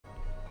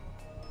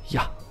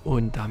Ja,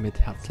 und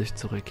damit herzlich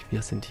zurück.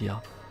 Wir sind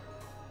hier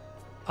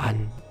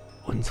an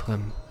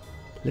unserem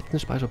letzten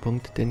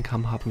Speicherpunkt. Den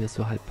Kamm haben wir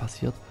so halb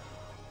passiert.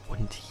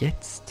 Und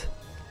jetzt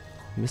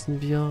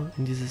müssen wir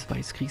in dieses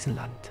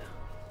Weißgriesenland.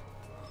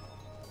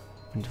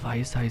 Und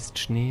Weiß heißt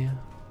Schnee,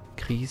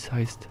 Gries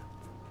heißt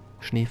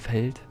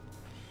Schneefeld.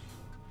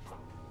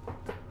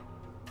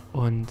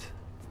 Und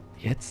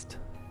jetzt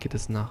geht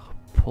es nach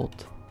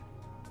Port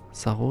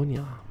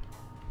Saronia.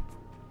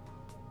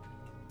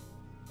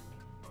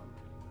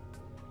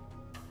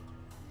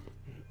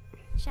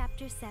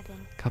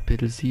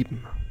 Kapitel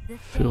 7.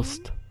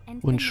 Fürst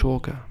und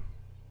Schurke.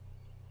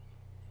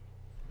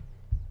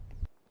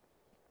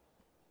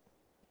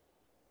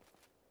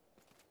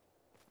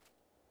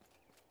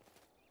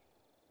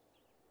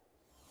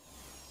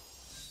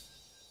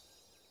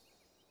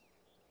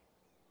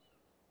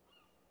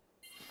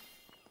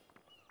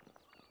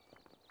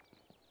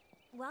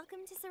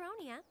 Welcome to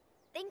Saronia.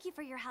 Thank you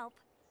for your help.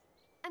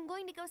 I'm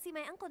going to go see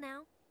my uncle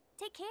now.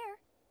 Take care.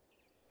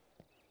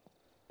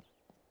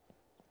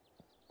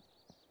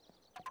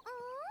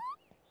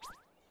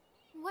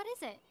 What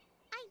is it?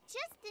 I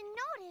just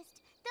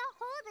noticed the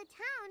whole of the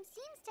town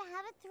seems to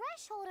have a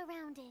threshold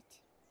around it.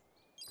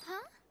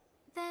 Huh?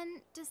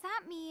 Then does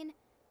that mean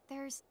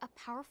there's a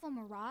powerful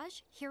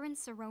mirage here in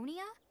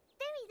Saronia?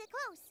 Very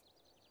close.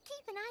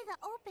 Keep an eye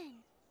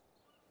open.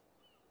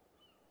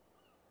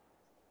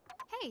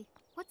 Hey,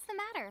 what's the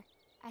matter?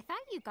 I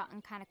thought you'd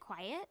gotten kind of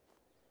quiet.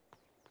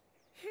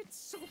 It's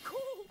so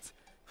cold!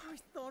 I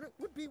thought it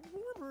would be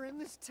warmer in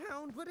this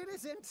town, but it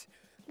isn't.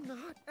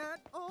 Not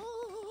at all.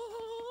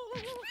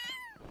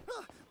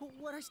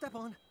 What'd I step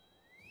on?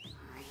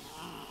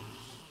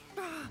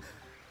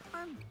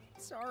 I'm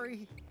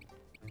sorry.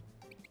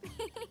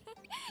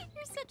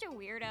 You're such a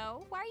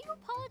weirdo. Why are you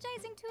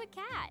apologizing to a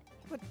cat?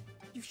 But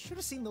you should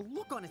have seen the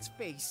look on its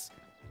face.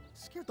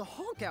 Scared the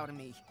honk out of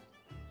me.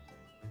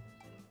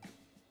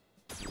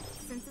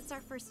 Since it's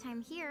our first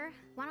time here,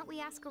 why don't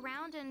we ask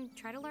around and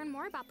try to learn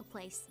more about the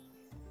place?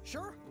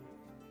 Sure.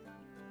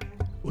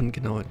 Und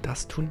genau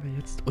das tun wir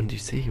jetzt. Und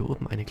ich sehe hier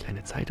oben eine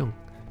kleine Zeitung.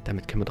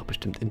 Damit können wir doch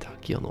bestimmt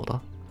interagieren,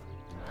 oder?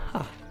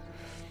 Ha!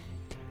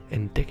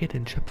 Entdecke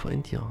den Schöpfer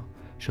in dir.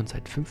 Schon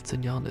seit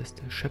 15 Jahren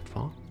ist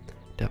Schöpfer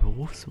der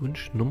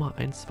Berufswunsch Nummer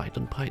 1 weit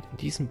und breit. In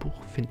diesem Buch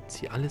finden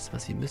Sie alles,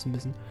 was Sie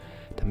müssen,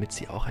 damit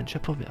Sie auch ein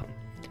Schöpfer werden.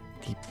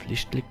 Die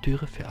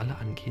Pflichtlektüre für alle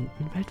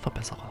angehenden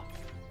Weltverbesserer.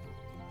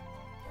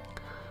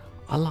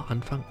 Aller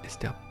Anfang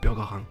ist der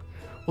Bürgerrang.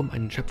 Um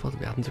einen Schöpfer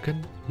werden zu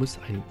können, muss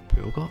ein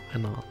Bürger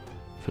einer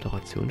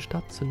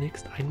Föderationsstadt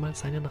zunächst einmal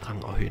seinen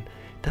Rang erhöhen.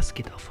 Das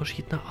geht auf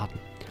verschiedene Arten.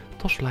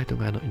 Durch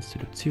Leitung einer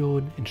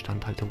Institution,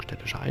 Instandhaltung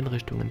städtischer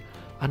Einrichtungen,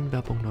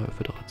 Anwerbung neuer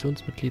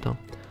Föderationsmitglieder.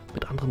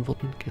 Mit anderen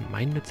Worten,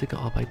 gemeinnützige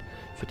Arbeit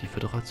für die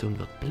Föderation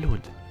wird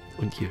belohnt.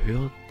 Und je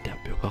höher der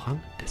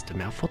Bürgerrang, desto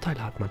mehr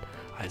Vorteile hat man.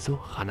 Also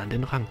ran an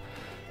den Rang.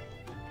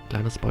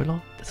 Kleiner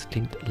Spoiler, das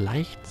klingt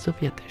leicht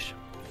sowjetisch.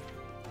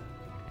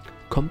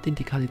 Kommt in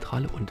die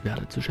Kathedrale und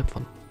werdet zu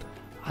Schöpfern.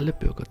 Alle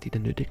Bürger, die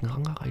den nötigen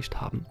Rang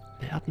erreicht haben,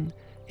 werden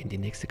in die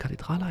nächste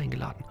Kathedrale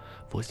eingeladen,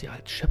 wo sie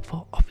als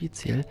Schöpfer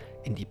offiziell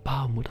in die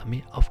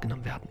Bahamut-Armee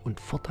aufgenommen werden und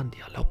fortan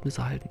die Erlaubnis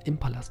erhalten, im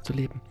Palast zu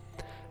leben.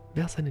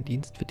 Wer seinen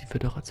Dienst für die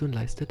Föderation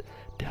leistet,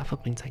 der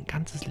verbringt sein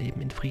ganzes Leben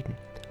in Frieden.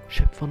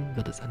 Schöpfern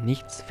wird es an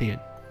nichts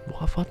fehlen.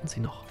 Worauf warten Sie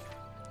noch?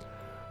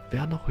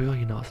 Wer noch höher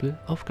hinaus will,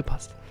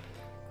 aufgepasst.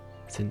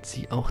 Sind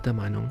Sie auch der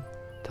Meinung,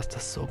 dass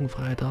das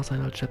sorgenfreie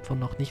Dasein als Schöpfer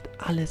noch nicht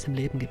alles im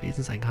Leben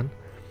gewesen sein kann?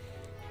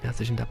 Wer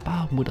sich in der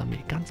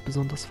Bahamut-Armee ganz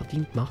besonders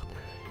verdient macht,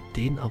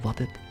 den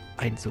erwartet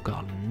ein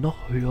sogar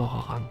noch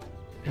höherer Rang.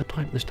 Wer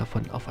träumt nicht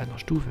davon, auf einer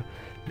Stufe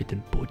mit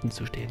dem Boden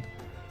zu stehen?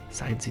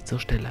 Seien Sie zur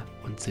Stelle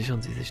und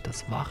sichern Sie sich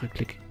das wahre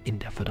Glück in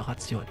der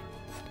Föderation.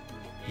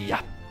 Ja,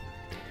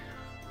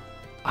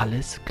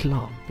 alles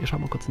klar. Wir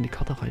schauen mal kurz in die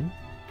Karte rein.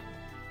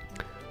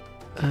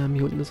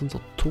 Hier unten ist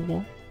unser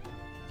Tor.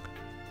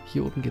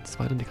 Hier oben geht es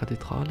weiter in die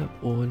Kathedrale.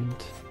 Und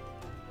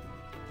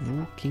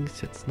wo ging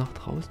es jetzt nach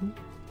draußen?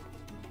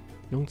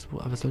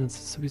 Nirgendwo, aber wir sollen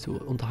uns sowieso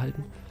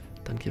unterhalten.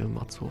 Dann gehen wir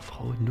mal zur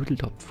Frau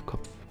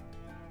Nudeltopfkopf.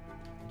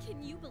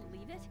 Can you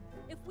believe it?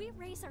 If we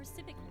raise our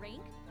civic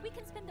rank, we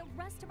can spend the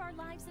rest of our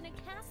lives in a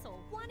castle,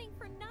 wanting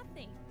for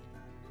nothing.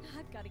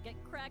 I've got to get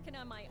cracking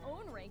on my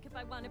own rank if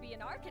I want to be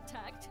an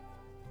architect.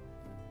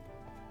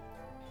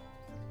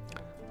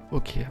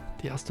 Okay,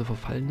 die erste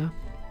Verfallene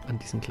an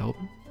diesen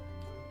Glauben.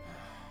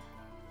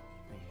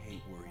 I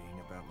hate worrying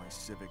about my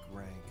civic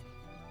rank.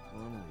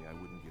 Normally, I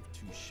wouldn't give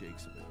two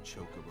shakes of a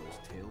chocobo's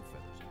tail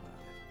feathers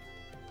about it.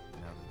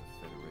 Now that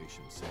the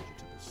Federation sends you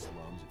to the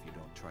slums if you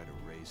don't try to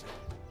raise it,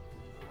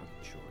 you have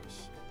a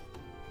choice.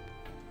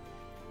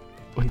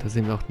 Und da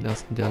sehen wir auch den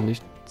ersten, der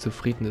nicht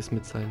zufrieden ist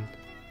mit seinem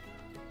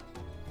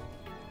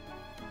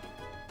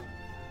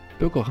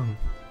Bürgerrang.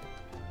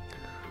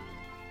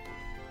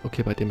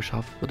 Okay, bei dem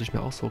Schaf würde ich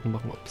mir auch Sorgen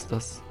machen, ob es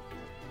das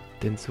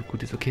denn so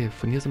gut ist. Okay,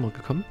 von hier sind wir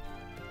gekommen.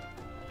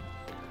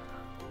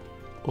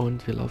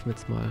 Und wir laufen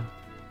jetzt mal.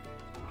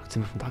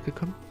 Sind wir von da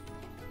gekommen?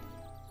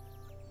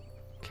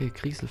 Okay,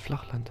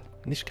 Grieselflachland.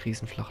 Nicht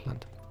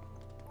Griesenflachland.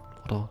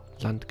 Oder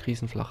Land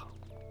krisenflach.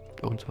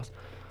 Irgendwas.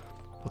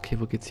 Okay,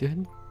 wo geht's hier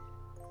hin?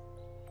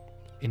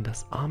 In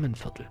das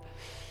Armenviertel.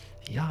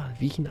 Ja,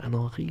 wie in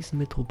einer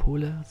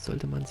Riesenmetropole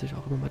sollte man sich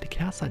auch immer mal die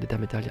Kehrseite der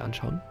Medaille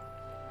anschauen.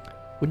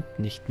 Und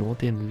nicht nur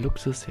den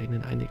Luxus hier in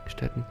den einigen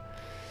Städten,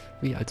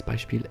 wie als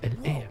Beispiel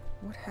L.A.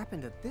 What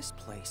happened at this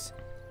place?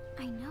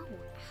 I know.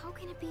 How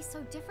can it be so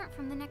different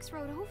from the next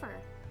road over?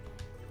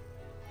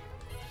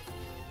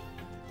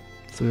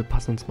 So, wir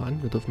passen uns mal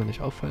an, wir dürfen ja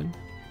nicht auffallen.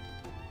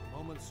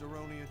 Moment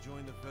Saronia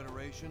joined the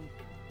Federation,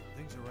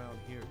 things around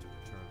here took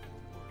a turn for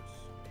the worse.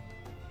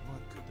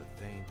 What could the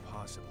Thane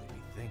possibly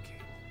be thinking?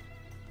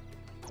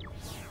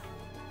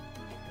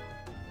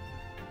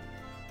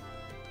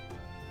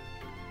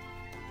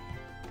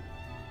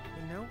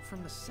 You know,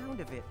 from the sound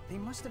of it, they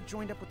must have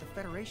joined up with the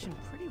Federation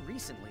pretty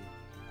recently.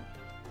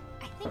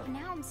 I think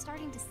now I'm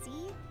starting to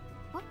see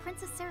what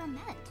Princess Sarah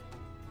meant.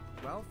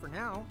 Well, for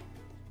now,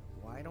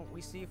 why don't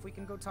we see if we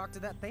can go talk to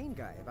that Thane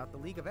guy about the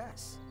League of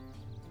S?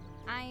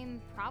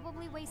 I'm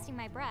probably wasting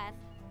my breath,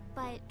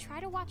 but try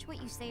to watch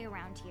what you say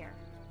around here.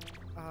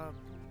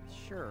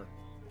 Sure.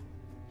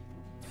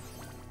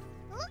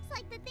 Looks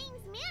like the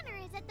Thane's manor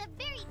is at the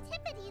very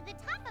tippity the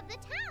top of the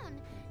town.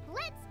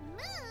 Let's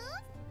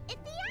move it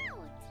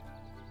out.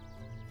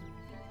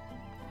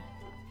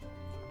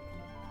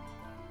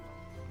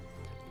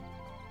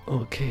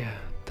 Okay,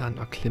 dann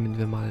erklimmen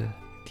wir mal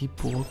die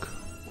Burg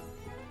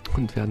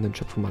und werden den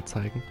Schöpfer mal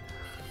zeigen,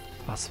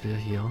 was wir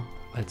hier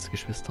als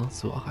Geschwister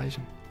so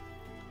erreichen.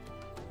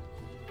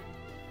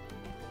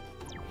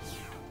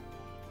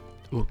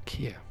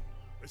 Okay.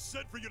 I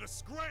said for you to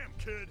scram,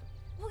 kid!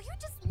 Will you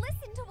just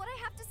listen to what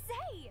I have to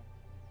say?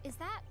 Is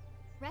that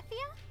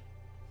Refia?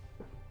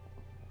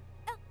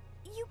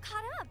 You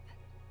caught up.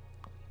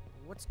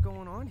 What's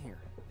going on here?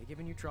 They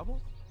giving you trouble?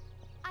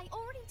 I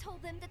already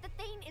told them that the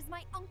Thane is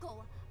my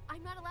uncle.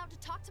 I'm not allowed to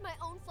talk to my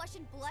own flesh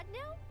and blood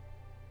now?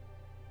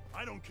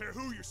 I don't care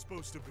who you're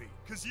supposed to be,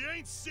 cause you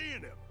ain't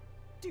seeing him!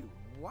 Dude,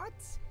 what?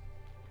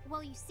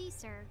 Well, you see,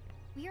 sir,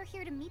 we are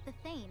here to meet the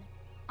Thane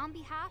on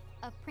behalf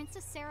of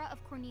Princess Sarah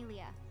of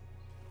Cornelia.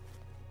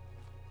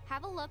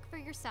 Have a look for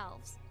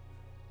yourselves.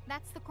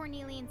 That's the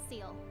Cornelian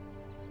seal.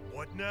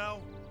 What now?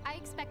 I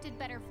expected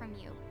better from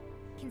you,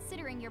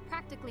 considering you're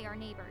practically our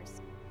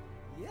neighbors.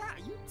 Yeah,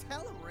 you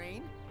tell him,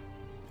 Rain.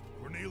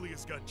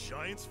 Cornelius got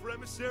giants for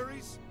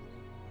emissaries?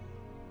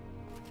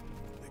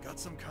 They got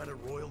some kind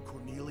of royal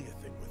Cornelia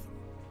thing with them.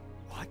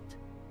 What?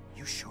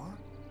 You sure?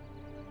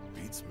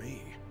 Beats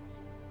me.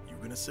 You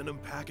gonna send them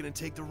packing and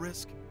take the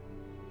risk?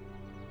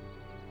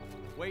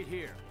 Wait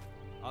here.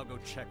 I'll go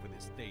check with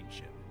his Thane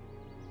ship.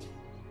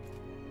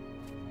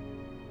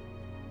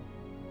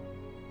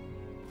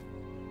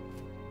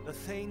 The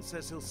Thane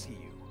says he'll see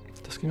you.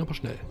 Das ging aber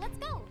schnell. Let's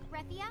go,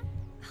 Refia.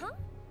 Huh?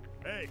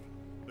 Hey,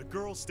 the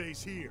girl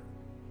stays here.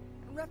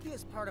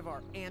 Refia's part of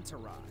our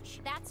entourage.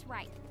 That's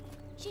right.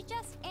 She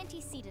just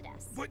anteceded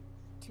us. What?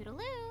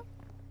 Toodaloo.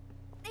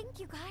 Thank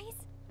you, guys.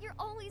 You're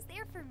always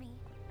there for me.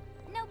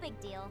 No big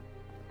deal.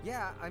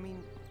 Yeah, I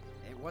mean,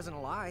 it wasn't a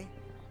lie.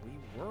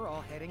 We were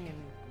all heading in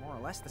more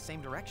or less the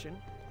same direction.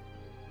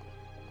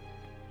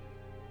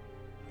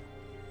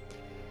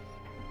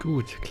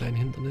 Gut, klein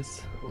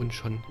Hindernis und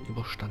schon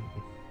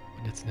überstanden.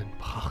 Und jetzt in den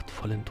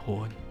prachtvollen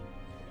Thron.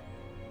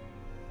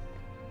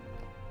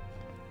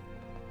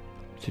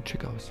 Sieht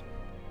schick aus.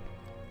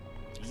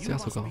 You Sehr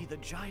must sogar. be the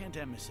giant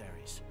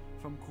emissaries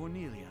from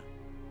Cornelia.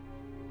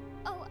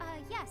 Oh,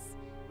 yes.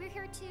 We're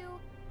here to...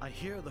 I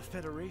hear the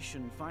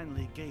Federation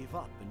finally gave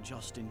up and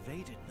just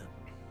invaded them.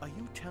 Are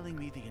you telling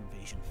me the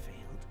invasion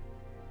failed?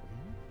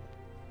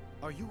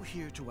 Are you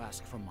here to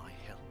ask for my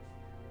help?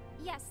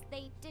 Yes,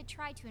 they did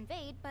try to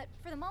invade, but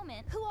for the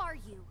moment... Who are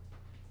you?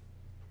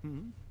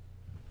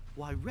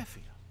 Why,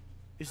 Refia,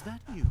 is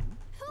that you?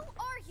 Who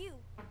are you?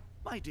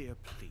 My dear,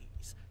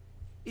 please.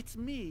 It's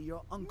me,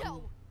 your uncle.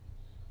 No!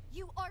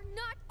 You are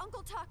not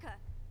Uncle Taka!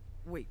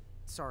 Wait,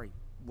 sorry,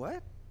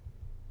 what?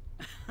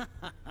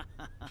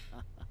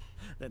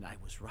 Then I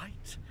was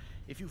right.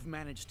 If you've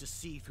managed to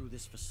see through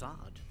this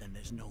facade, then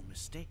there's no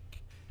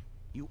mistake.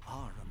 You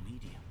are a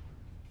medium.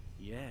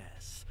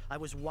 Yes, I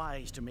was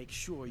wise to make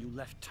sure you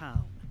left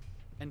town,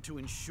 and to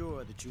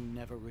ensure that you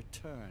never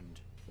returned.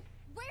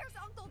 Where's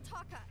Uncle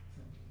Taka?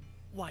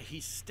 Why,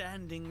 he's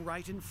standing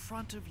right in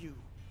front of you.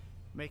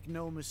 Make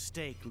no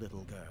mistake,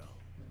 little girl.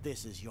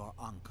 This is your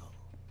uncle.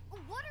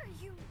 What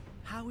are you?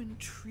 How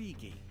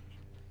intriguing.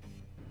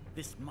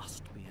 This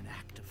must be an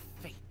act of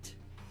fate.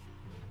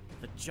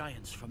 The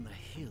giants from the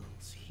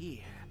hills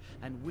here,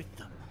 and with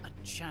them a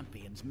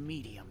champion's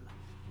medium.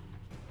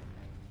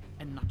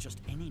 And not just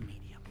any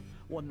medium,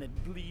 one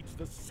that bleeds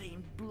the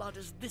same blood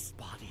as this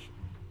body.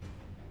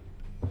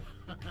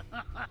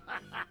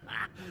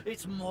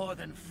 It's more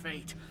than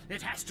fate.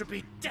 It has to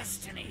be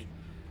destiny.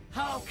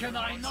 How can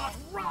I not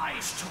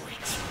rise to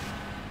it?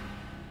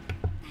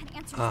 That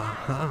answers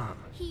that.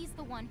 He's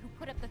the one who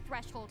put up the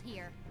threshold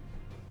here.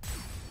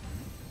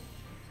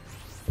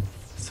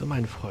 So,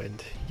 mein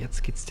Freund,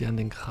 jetzt geht's dir an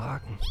den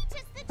Kragen. He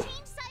just the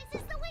change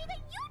sizes the way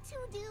that you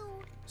two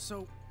do.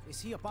 So,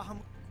 is he a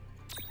Bahamut?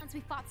 gods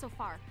we fought so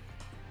far.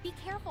 Be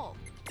careful.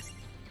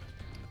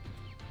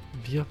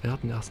 Wir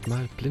werden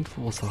erstmal blind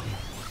verursachen.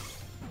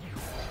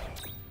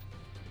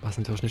 Was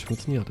natürlich nicht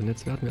funktioniert. Und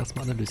jetzt werden wir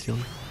erstmal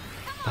analysieren,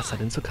 was er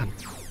denn so kann.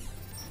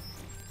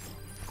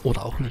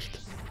 Oder auch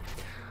nicht.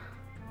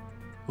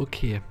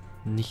 Okay,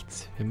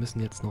 nichts. Wir müssen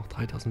jetzt noch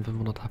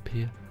 3500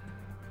 HP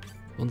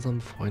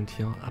unserem Freund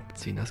hier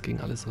abziehen. Das ging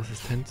alles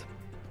resistent.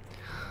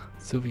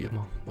 So wie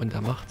immer. Und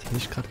er macht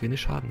nicht gerade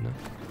wenig Schaden, ne?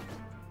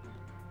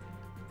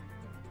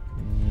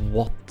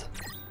 What?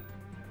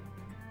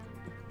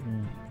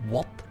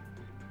 What?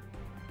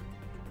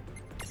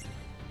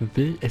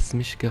 Will es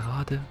mich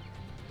gerade...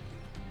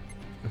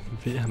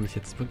 Will er mich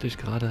jetzt wirklich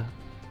gerade,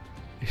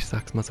 ich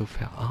sag's mal so,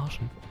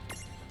 verarschen?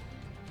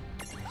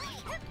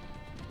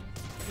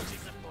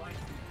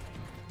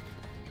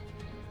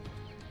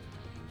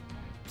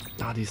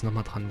 Ah, die ist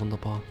nochmal dran,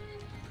 wunderbar.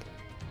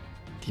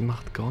 Die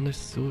macht gar nicht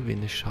so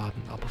wenig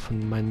Schaden, aber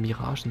von meinen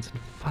Miragen sind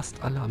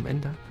fast alle am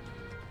Ende.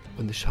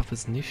 Und ich schaffe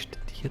es nicht,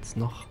 die jetzt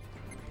noch...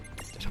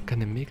 Ich habe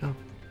keine Mega...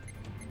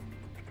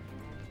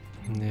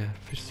 Ne,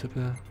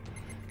 Fischsuppe,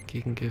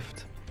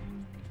 Gegengift,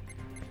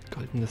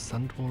 goldenes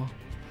Sanduhr.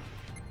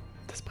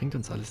 Das bringt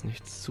uns alles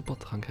nichts.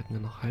 Supertrank hätten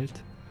wir noch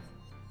halt.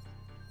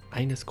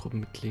 Eines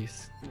Gruppenmitglied.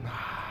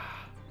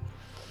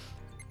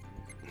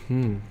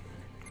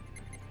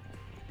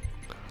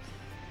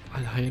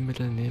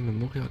 Allheilmittel, ne,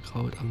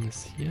 Memoriakraut,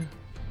 Amnesie.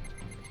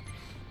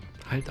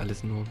 Halt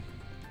alles nur.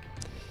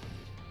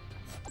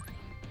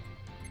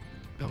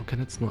 Ja, wir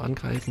können jetzt nur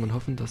angreifen und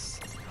hoffen, dass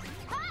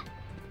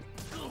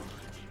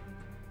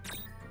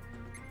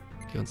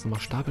wir uns nochmal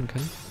stapeln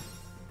können.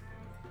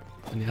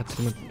 Und jetzt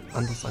jemand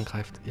anderes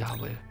angreift.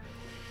 Jawohl.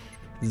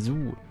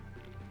 So.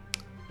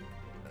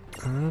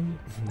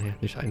 Ne,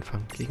 nicht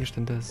einfangen.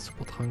 Gegenstände,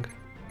 Supertrank.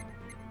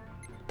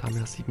 Da haben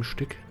wir 7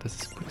 Stück. Das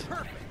ist gut.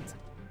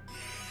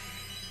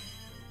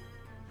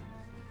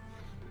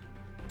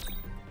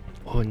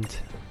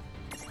 Und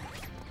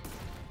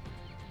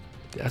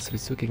der ist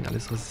sowieso gegen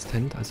alles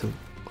resistent, also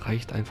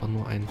reicht einfach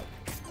nur ein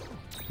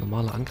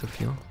normaler Angriff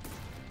hier.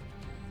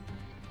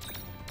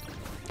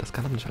 Das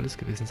kann aber nicht alles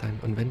gewesen sein.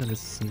 Und wenn, dann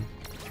ist es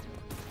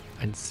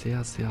ein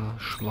sehr, sehr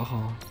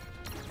schwacher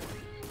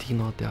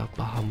Diener der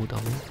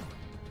Bahamut-Armee.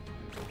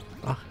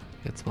 Ach,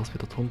 jetzt war es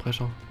wieder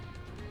Turmbrecher.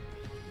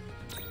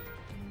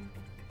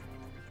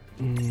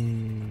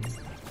 Ein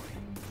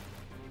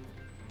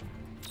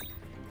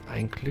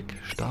Glück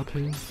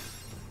stapeln.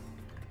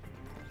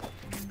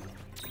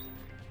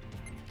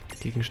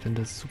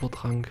 Gegenstände,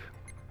 Supertrank.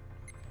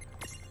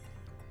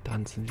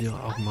 Dann sind wir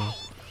auch mal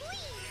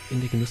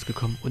in die Genuss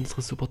gekommen,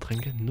 unsere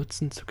Supertränke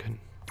nutzen zu können.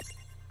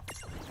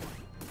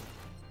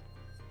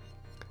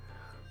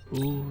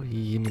 Oh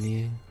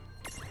Jemini.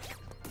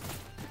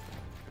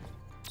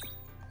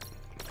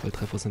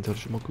 Volltreffer sind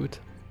natürlich immer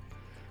gut.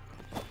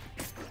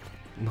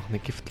 Noch eine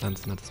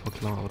Giftlanze, na, das war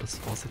klar, aber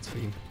das war's jetzt für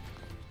ihn.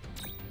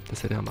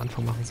 Das hätte er am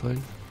Anfang machen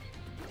sollen.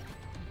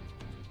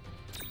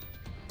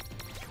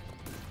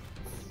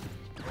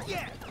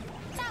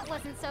 That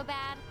wasn't so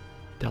bad.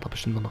 Der hat aber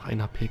bestimmt nur noch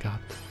 1 HP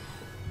gehabt.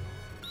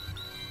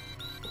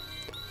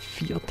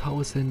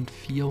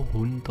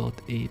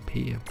 4400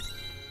 EP.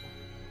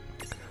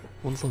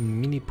 Unser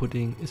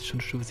Mini-Pudding ist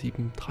schon Stufe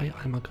 7, 3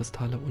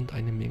 Alma-Kristalle und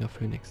eine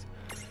Mega-Phönix.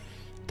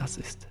 Das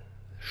ist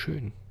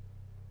schön.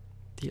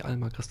 Die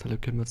Alma-Kristalle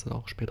können wir uns dann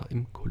auch später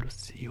im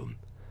Kolosseum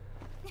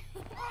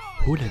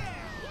holen.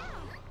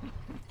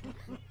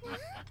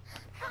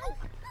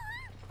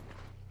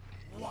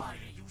 Why are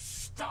you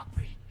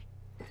stopping?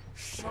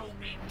 Show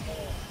me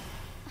more.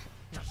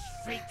 Does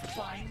fate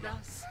bind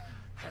us?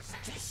 Has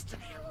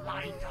destiny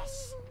aligned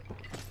us?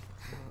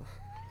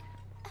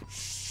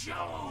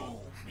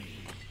 Show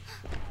me.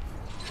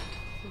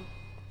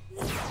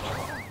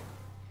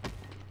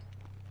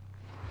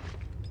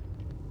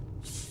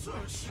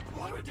 Sir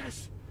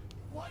Squaritus,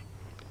 what?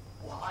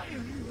 Why are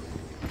you?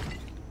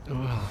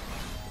 Oh.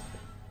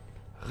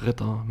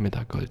 Ritter mit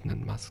der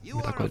goldenen Maske,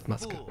 mit der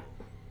Goldmaske.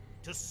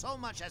 To so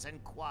much as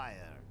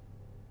inquire.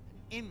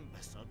 An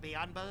imbecile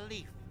beyond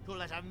belief to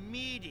let a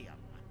medium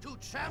to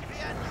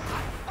champion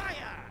a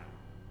fire.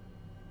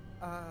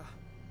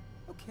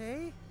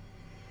 Okay.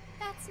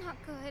 That's not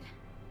good.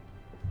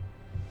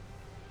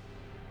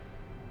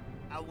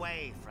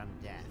 Away from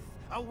death,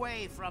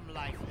 away from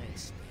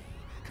lifeless.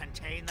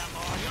 Contain them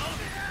or you'll...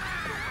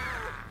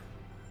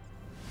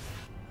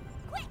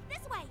 Quick,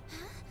 this way!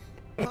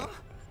 Huh?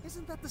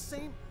 Isn't that the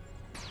same?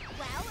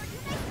 Well, are you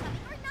guys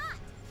coming or not?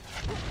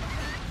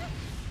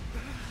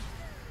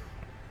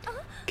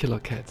 Killer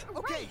Cat.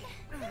 Okay.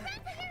 Run for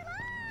your lives!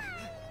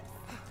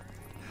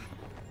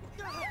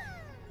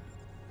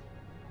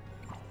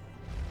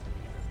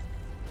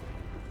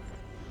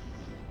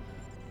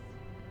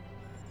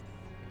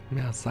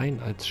 Mehr Sein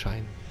als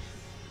Schein.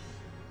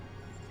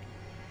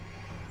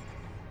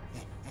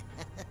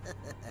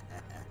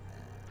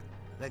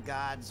 The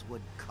gods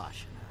would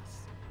caution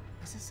us.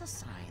 Is this a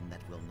sign that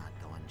we'll not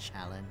go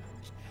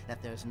unchallenged?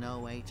 That there's no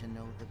way to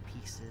know the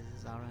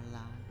pieces are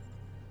alive?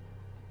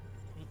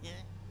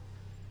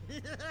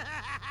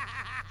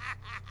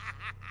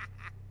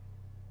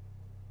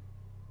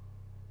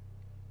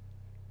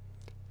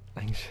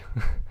 Eigentlich,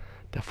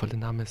 der volle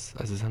Name ist,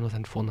 also ist ja nur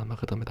sein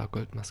Vorname, Ritter mit der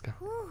Goldmaske.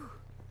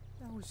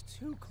 That was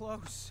too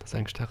close. Das ist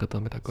eigentlich der Ritter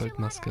mit der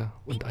Goldmaske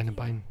und einem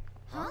Bein.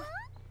 Huh?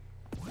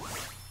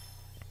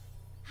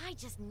 I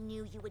just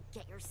knew you would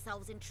get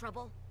yourselves in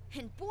trouble.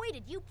 And boy,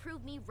 did you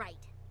prove me right.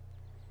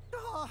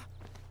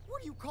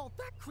 What do you call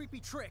that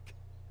creepy trick?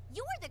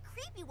 You're the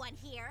creepy one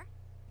here.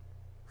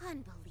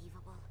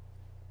 Unbelievable.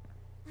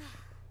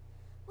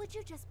 Would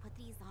you just put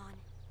these on,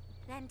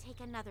 then take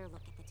another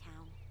look at the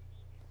town?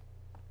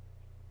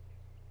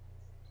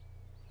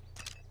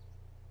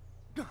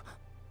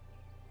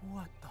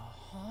 What the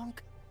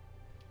honk?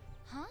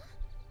 Huh?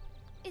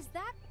 Is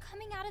that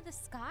coming out of the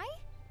sky?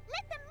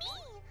 Let them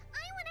me!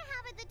 I want to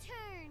have the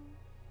turn.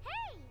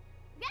 Hey,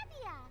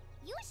 Revia,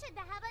 you should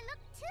have a look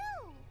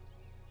too.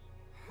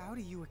 How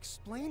do you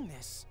explain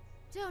this?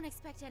 Don't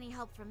expect any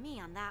help from me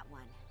on that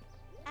one.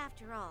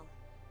 After all,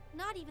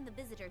 not even the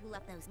visitor who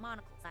left those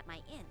monocles at my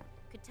inn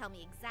could tell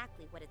me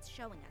exactly what it's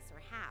showing us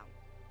or how.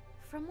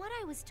 From what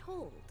I was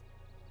told,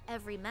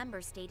 every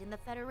member state in the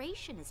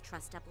Federation is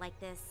trussed up like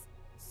this.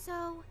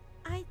 So,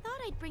 I thought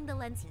I'd bring the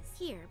lenses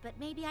here, but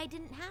maybe I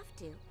didn't have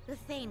to. The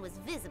Thane was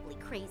visibly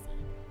crazy.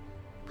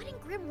 What in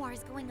Grimoire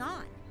is going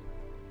on?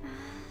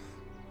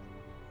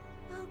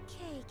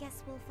 Okay,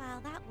 guess we'll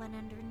file that one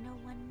under no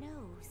one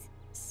knows.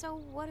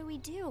 So what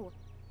do?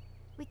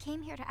 We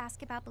came here to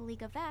ask about the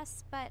League of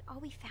S, but all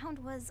we found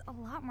was a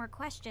lot more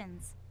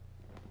questions.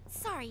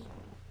 Sorry,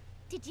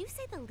 did you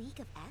say the League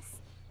of S?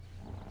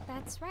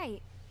 That's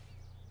right.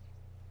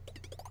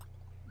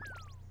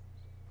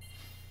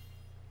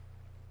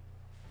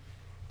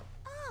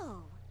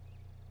 Oh,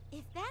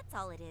 if that's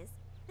all it is,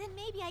 then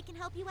maybe I can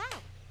help you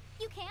out.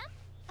 You can?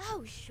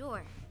 Oh,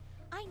 sure.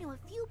 I know a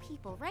few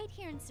people right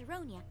here in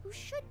Saronia who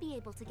should be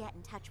able to get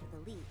in touch with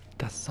the League.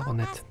 Das ist aber I'll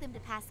nett. ask them to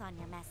pass on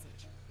your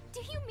message. Do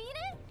you mean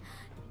it?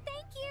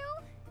 Thank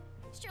you!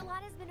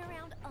 Charlotta's been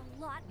around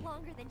a lot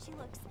longer than she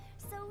looks,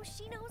 so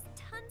she knows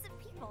tons of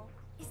people.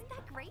 Isn't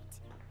that great?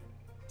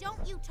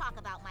 Don't you talk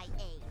about my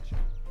age.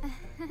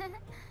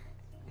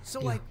 So,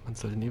 Ja, like, man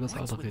sollte nie über das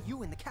what's Alter with reden.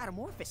 you and the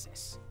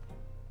catamorphosis?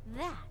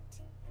 That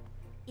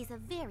is a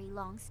very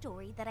long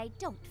story that I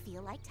don't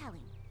feel like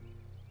telling.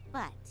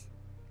 But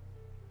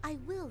I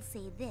will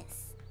say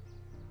this.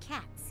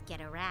 Cats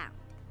get around.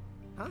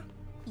 Huh?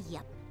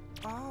 Yep.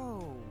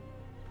 Oh,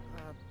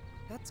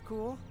 that's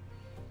cool.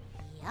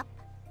 Yep.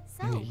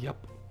 So, Yep.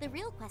 the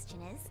real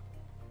question is,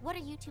 what are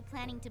you two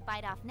planning to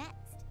bite off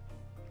next?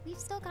 We've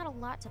still got a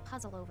lot to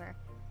puzzle over.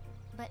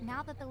 But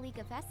now that the League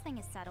of S thing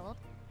is settled,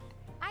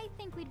 I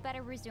think we'd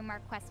better resume our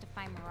quest to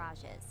find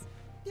mirages.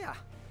 Yeah,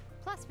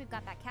 Plus, we've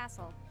got that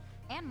castle.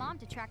 And Mom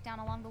to track down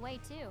along the way,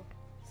 too.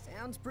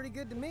 sounds pretty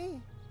good to me.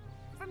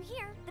 From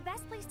here, the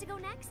best place to go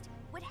next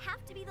would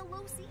have to be the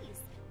low seas.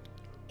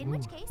 In Ooh.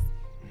 which case,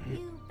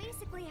 you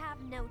basically have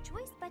no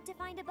choice but to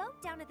find a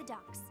boat down at the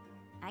docks.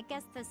 I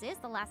guess this is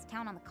the last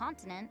town on the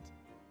continent.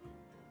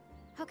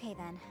 Okay,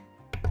 then.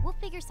 We'll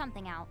figure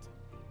something out.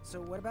 So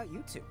what about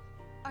you two?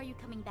 Are you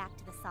coming back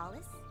to the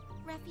Solace,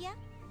 Refia?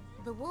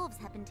 The wolves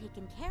have been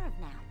taken care of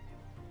now,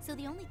 so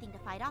the only thing to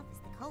fight off is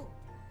the cold.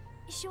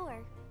 Sure.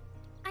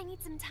 I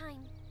need some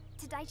time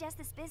to digest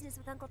this business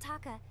with Uncle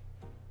Taka.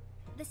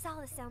 The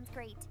Solace sounds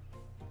great.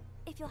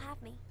 If you'll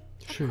have me.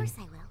 Schön. Of course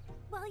I will.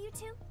 Well, you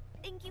two,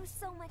 thank you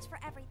so much for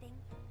everything.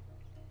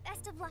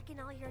 Best of luck in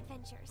all your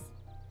adventures.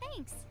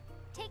 Thanks.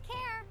 Take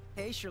care.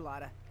 Hey,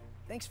 Charlotta.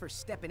 Thanks for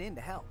stepping in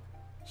to help.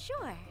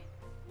 Sure.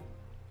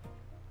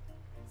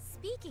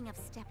 Speaking of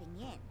stepping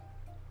in,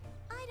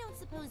 I don't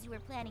suppose you were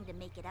planning to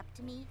make it up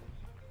to me?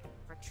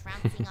 For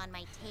trouncing on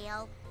my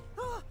tail?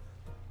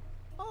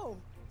 Oh,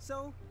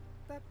 so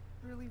that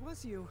really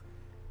was you.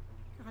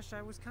 Gosh,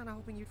 I was kind of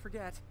hoping you'd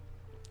forget.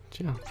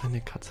 Tja,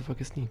 eine Katze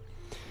vergisst nie.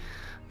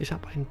 Ich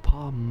habe ein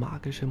paar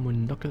magische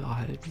Monokel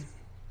erhalten.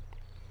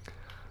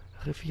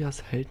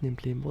 Refias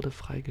Heldenemblem wurde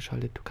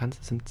freigeschaltet. Du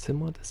kannst es im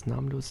Zimmer des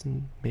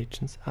namenlosen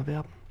Mädchens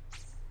erwerben.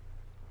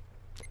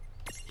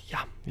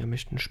 Ja, wir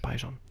möchten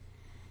speichern.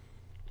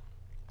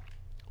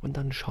 Und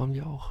dann schauen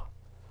wir auch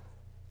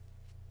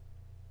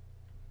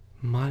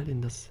mal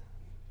in das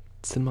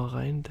Zimmer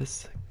rein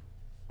des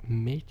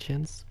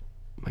Mädchens.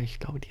 Weil ich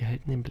glaube, die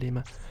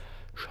Heldenembleme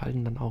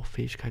schalten dann auch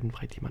Fähigkeiten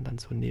frei, die man dann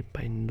so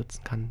nebenbei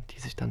nutzen kann, die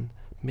sich dann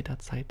mit der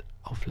Zeit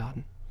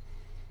aufladen.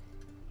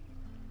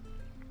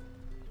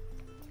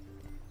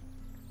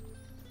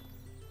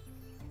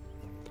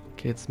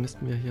 Okay, jetzt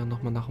müssten wir hier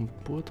nochmal nach dem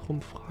Boot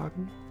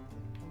rumfragen.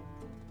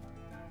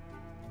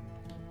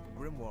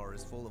 Grimoire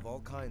is full of all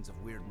kinds of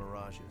weird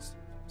mirages.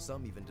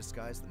 Some even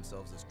disguise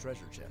themselves as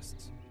treasure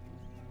chests.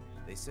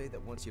 They say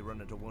that once you run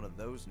into one of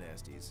those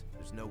nasties,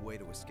 there's no way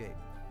to escape.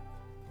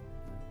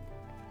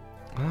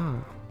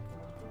 Ah,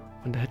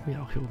 und da hätten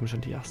wir auch hier oben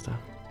schon die erste.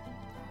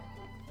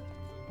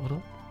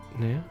 Oder?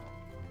 Nee.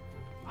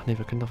 Ach nee,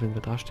 wir können doch, wenn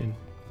wir da stehen,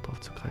 drauf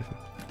zugreifen.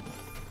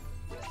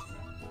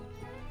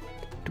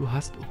 Du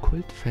hast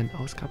Okkult-Fan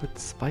Ausgabe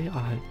 2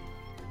 erhalten.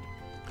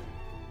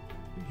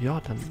 Ja,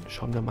 dann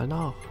schauen wir mal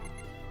nach.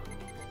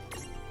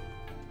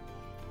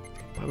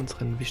 Bei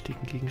unseren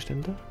wichtigen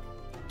Gegenständen.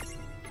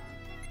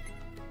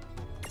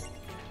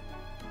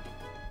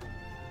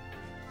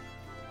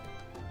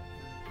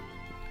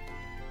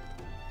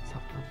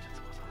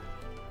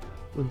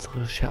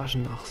 Unsere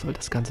Recherchen nach soll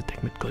das ganze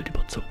Deck mit Gold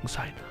überzogen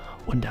sein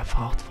und der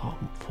Fahrt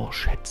vor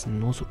Schätzen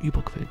nur so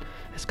überquillen.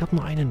 Es gab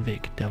nur einen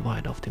Weg, der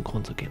Wahrheit auf den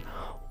Grund zu gehen.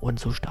 Und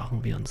so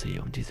stachen wir in See,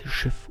 um dieses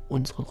Schiff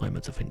unserer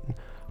Träume zu finden.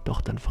 Doch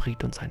dann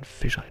verriet uns ein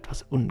Fischer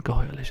etwas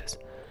Ungeheuerliches.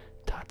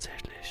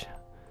 Tatsächlich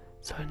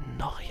soll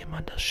noch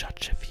jemand das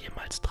Schatzschiff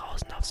jemals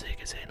draußen auf See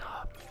gesehen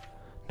haben.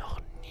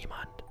 Noch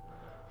niemand.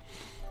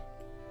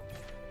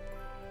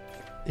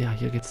 Ja,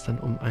 hier geht es dann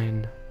um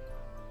ein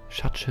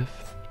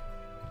Schatzschiff.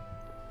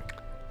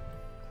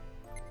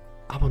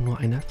 Aber nur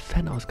eine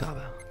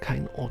Fanausgabe,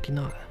 kein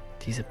Original.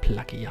 Diese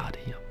Plagiate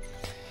hier.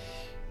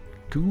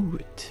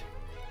 Gut.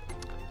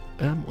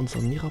 Unser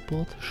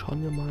Mira-Board,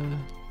 schauen wir mal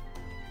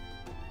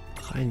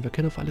rein. Wir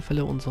können auf alle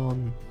Fälle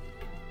unseren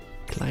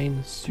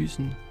kleinen,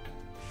 süßen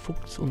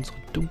Fuchs, unsere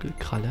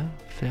Dunkelkralle,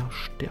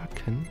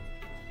 verstärken.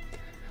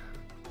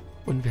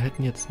 Und wir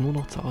hätten jetzt nur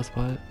noch zur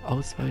Auswahl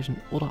Ausweichen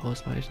oder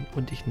Ausweichen.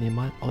 Und ich nehme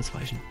mal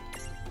Ausweichen.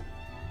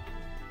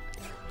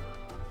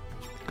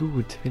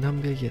 Gut, wen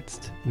haben wir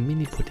jetzt?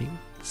 Mini-Pudding.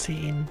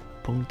 10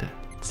 Punkte.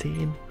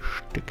 10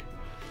 Stück.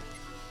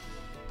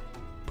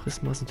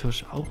 Prisma ist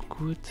natürlich auch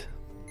gut.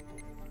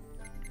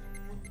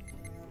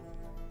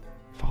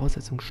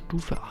 Voraussetzung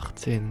Stufe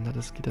 18. Na,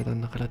 das geht ja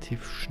dann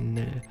relativ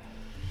schnell.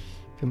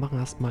 Wir machen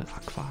erstmal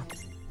Aqua.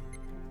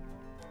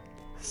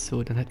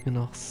 So, dann hätten wir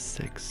noch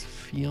 6,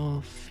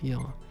 4,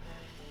 4.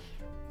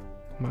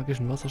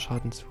 Magischen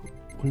Wasserschaden zu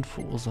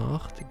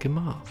unverursacht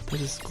gemacht.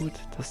 Das ist gut.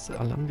 Das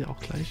erlernen wir auch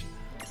gleich.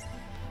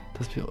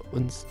 Dass wir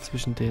uns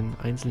zwischen den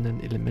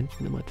einzelnen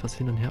Elementen immer etwas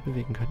hin und her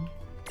bewegen können.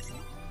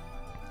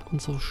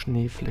 Unser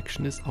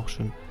Schneefleckchen ist auch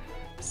schon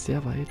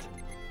sehr weit.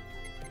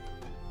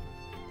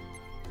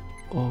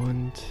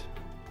 Und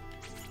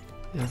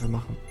ja, wir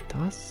machen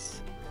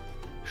das.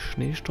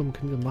 Schneesturm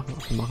können wir machen,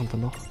 aber wir machen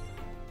dann noch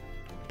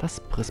das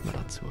Prisma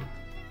dazu.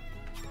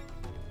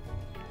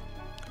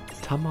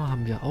 Tama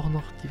haben wir auch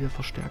noch, die wir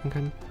verstärken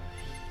können.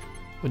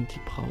 Und die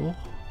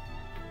braucht...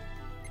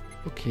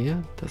 Okay,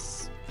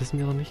 das wissen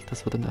wir noch nicht.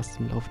 Das wird dann erst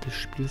im Laufe des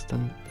Spiels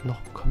dann noch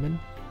kommen.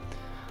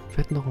 Wir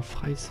hätten noch ein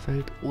freies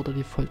Feld oder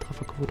die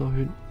Volltrefferquote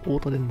erhöhen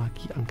oder den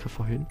Magieangriff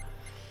erhöhen.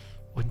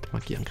 Und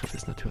Magieangriff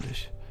ist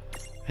natürlich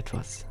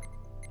etwas,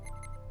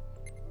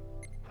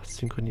 was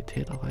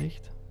Synchronität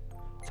erreicht.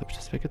 Jetzt habe ich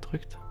das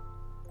weggedrückt.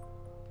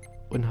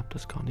 Und habe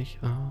das gar nicht.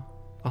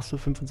 Achso,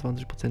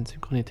 25%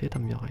 Synchronität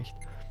haben wir erreicht.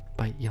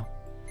 Bei ihr.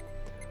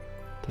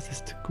 Das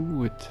ist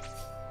gut.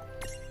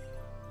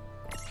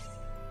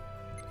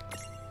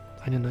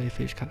 Eine neue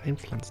Fähigkeit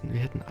einpflanzen.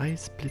 Wir hätten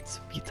Eis,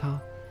 Blitz,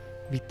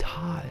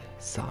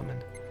 Vitalsamen.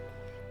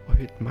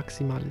 Erhöht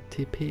maximale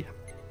TP.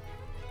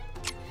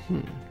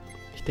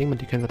 Ich denke mal,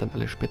 die können wir dann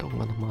alle später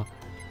irgendwann nochmal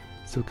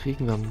so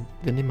kriegen.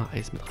 Wir nehmen mal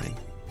Eis mit rein.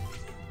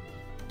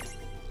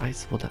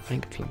 Eis wurde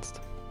eingepflanzt.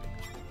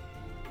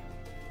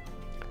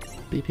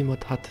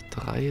 Babymod hat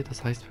 3,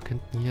 das heißt, wir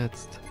könnten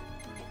jetzt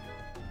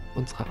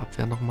unsere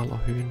Abwehr nochmal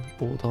erhöhen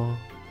oder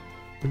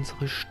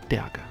unsere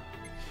Stärke.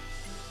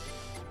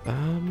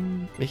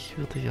 Ich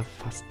würde ja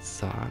fast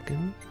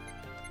sagen...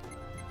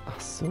 Ach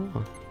so.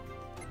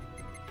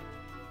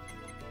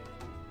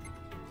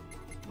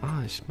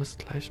 Ich muss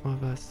gleich mal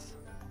was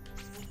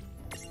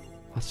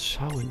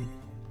schauen.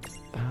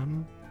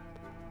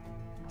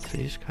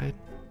 Fähigkeiten.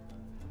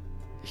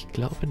 Ich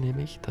glaube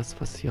nämlich, dass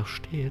was hier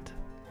steht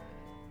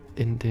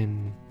in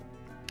den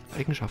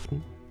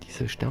Eigenschaften,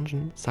 diese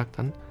Sternchen sagt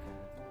dann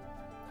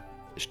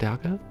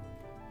Stärke,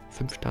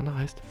 5 Sterne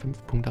heißt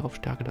 5 Punkte auf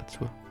Stärke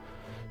dazu.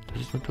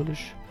 Das ist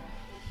natürlich,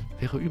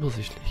 wäre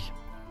übersichtlich.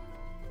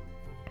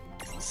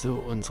 So,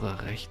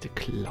 unsere rechte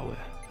Klaue.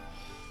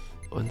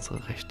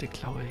 Unsere rechte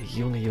Klaue.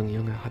 Junge, Junge,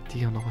 Junge, hat die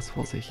hier noch was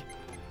vor sich.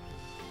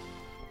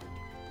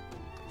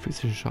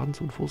 Physischen Schaden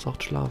zu und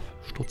verursacht Schlaf.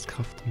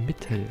 Sturzkraft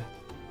Mittel.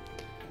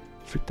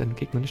 Fügt einem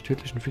Gegner nicht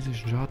tödlichen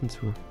physischen Schaden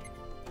zu.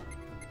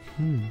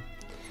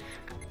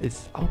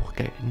 Ist auch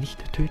geil.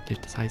 Nicht tödlich.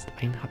 Das heißt,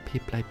 1 HP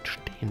bleibt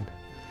stehen.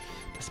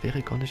 Das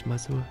wäre gar nicht mal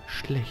so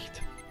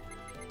schlecht.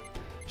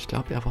 Ich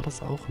glaube, er war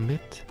das auch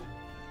mit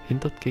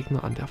hindert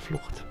Gegner an der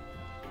Flucht.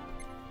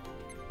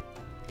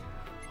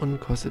 Und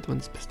kostet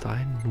uns bis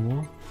dahin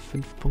nur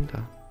 5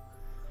 Punkte.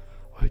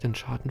 Erhöht den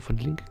Schaden von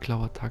linke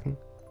Klauattacken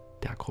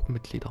der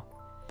Gruppenmitglieder.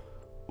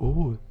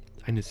 Oh,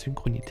 eine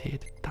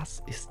Synchronität.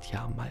 Das ist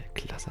ja mal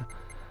klasse.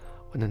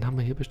 Und dann haben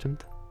wir hier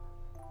bestimmt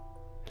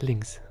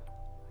links.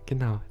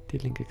 Genau, die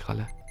linke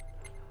Kralle.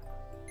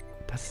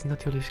 Das ist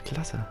natürlich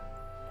klasse.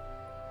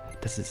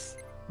 Das ist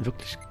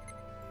wirklich...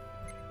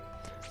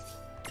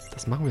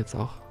 Das machen wir jetzt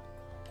auch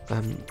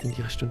in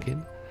die Richtung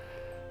gehen.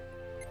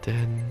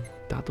 Denn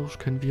dadurch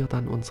können wir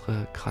dann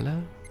unsere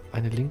Kralle,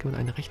 eine linke und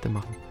eine rechte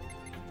machen.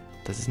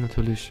 Das ist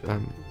natürlich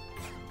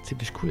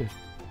ziemlich cool.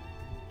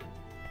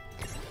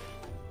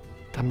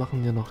 Dann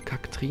machen wir noch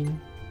Kaktrin.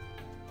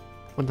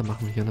 Und dann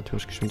machen wir hier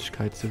natürlich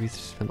Geschwindigkeit, so wie es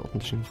sich für einen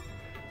ordentlichen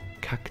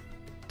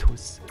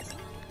Kaktus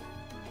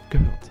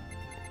gehört.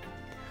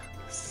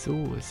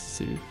 So,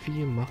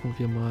 Sylvie machen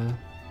wir mal.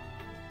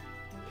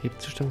 Hebt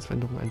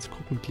Zustandsveränderung eines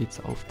Gruppenmitglieds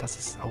auf. Das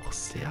ist auch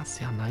sehr,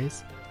 sehr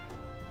nice.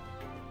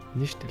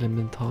 Nicht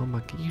elementar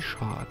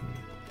Magieschaden.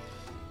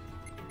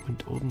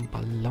 Und oben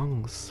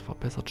Balance,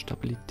 verbessert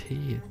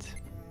Stabilität.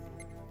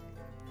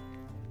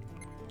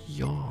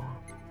 Ja.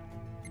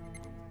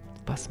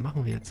 Was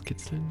machen wir jetzt?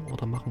 Kitzeln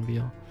oder machen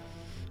wir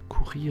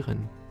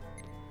Kurieren?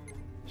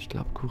 Ich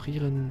glaube,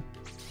 Kurieren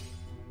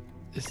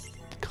ist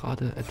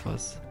gerade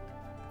etwas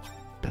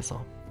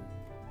besser.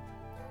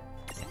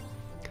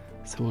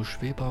 So,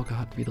 Schwebauge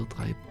hat wieder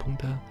 3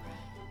 Punkte.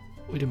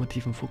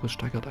 Ultimativen Fokus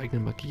steigert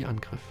eigenen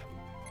Magieangriff.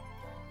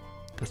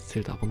 Das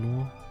zählt aber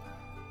nur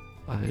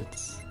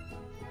als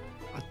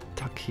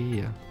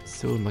Attacke.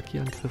 So,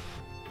 Magieangriff.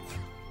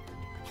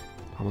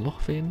 Haben wir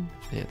noch wen?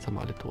 Ne, jetzt haben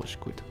wir alle durch.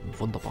 Gut,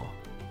 wunderbar.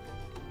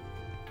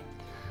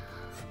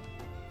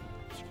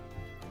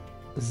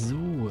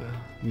 So,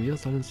 wir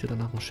sollen uns hier dann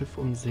nach dem Schiff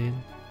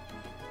umsehen.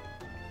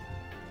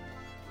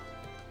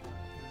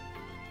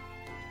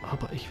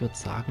 Aber ich würde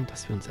sagen,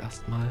 dass wir uns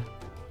erstmal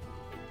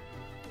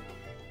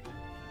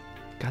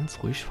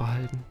ganz ruhig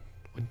verhalten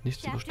und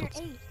nichts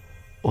überstürzen.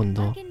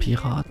 Unter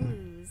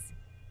Piraten.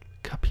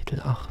 Kapitel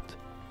 8.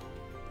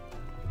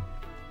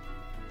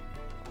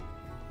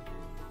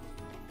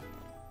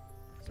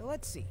 So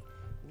let's see.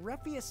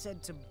 Repia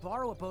said to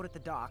borrow a boat at the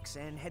docks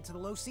and head to the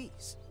low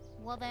seas.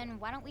 Well then,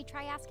 why don't we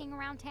try asking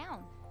around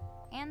town?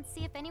 And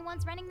see if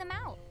anyone's renting them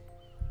out.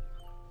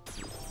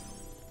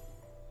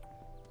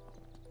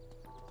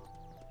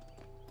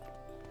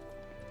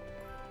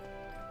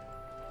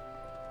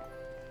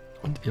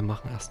 Und wir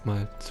machen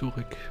erstmal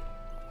zurück,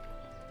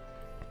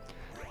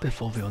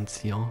 bevor wir uns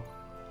hier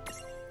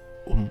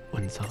um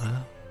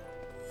unsere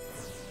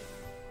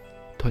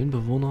tollen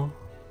Bewohner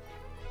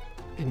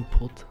in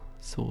Port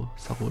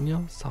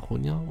Saronia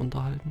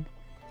unterhalten.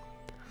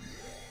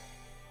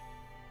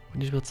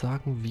 Und ich würde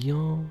sagen,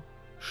 wir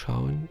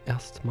schauen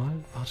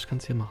erstmal. Ach, ich kann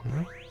es hier machen,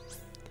 ne?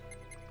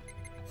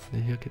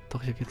 Ne, hier geht's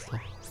doch.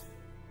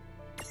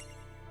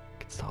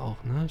 Geht's da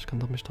auch, ne? Ich kann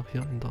doch mich doch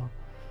hier in der...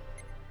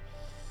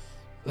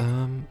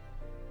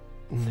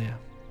 ne.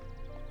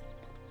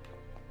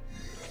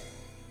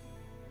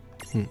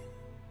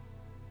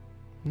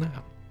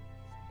 Naja.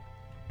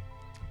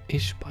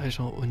 Ich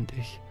speichere und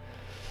ich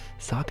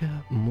sage,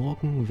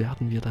 morgen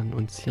werden wir dann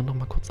uns hier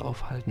nochmal kurz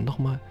aufhalten,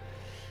 nochmal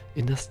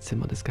in das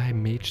Zimmer des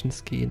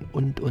Geheimmädchens gehen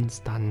und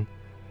uns dann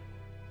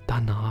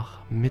danach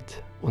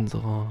mit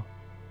unserer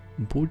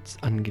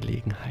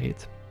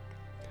Bootsangelegenheit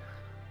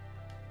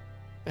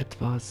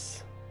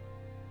etwas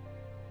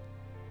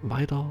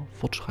weiter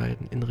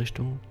fortschreiten in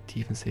Richtung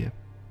Tiefensee.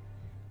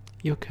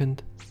 Ihr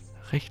könnt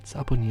rechts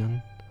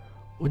abonnieren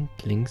und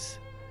links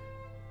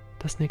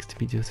das nächste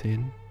Video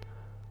sehen,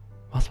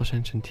 was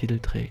wahrscheinlich den Titel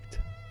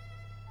trägt.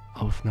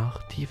 Auf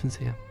nach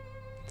Tiefensee.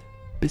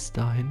 Bis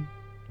dahin,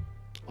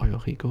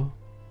 euer Rico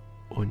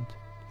und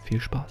viel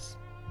Spaß.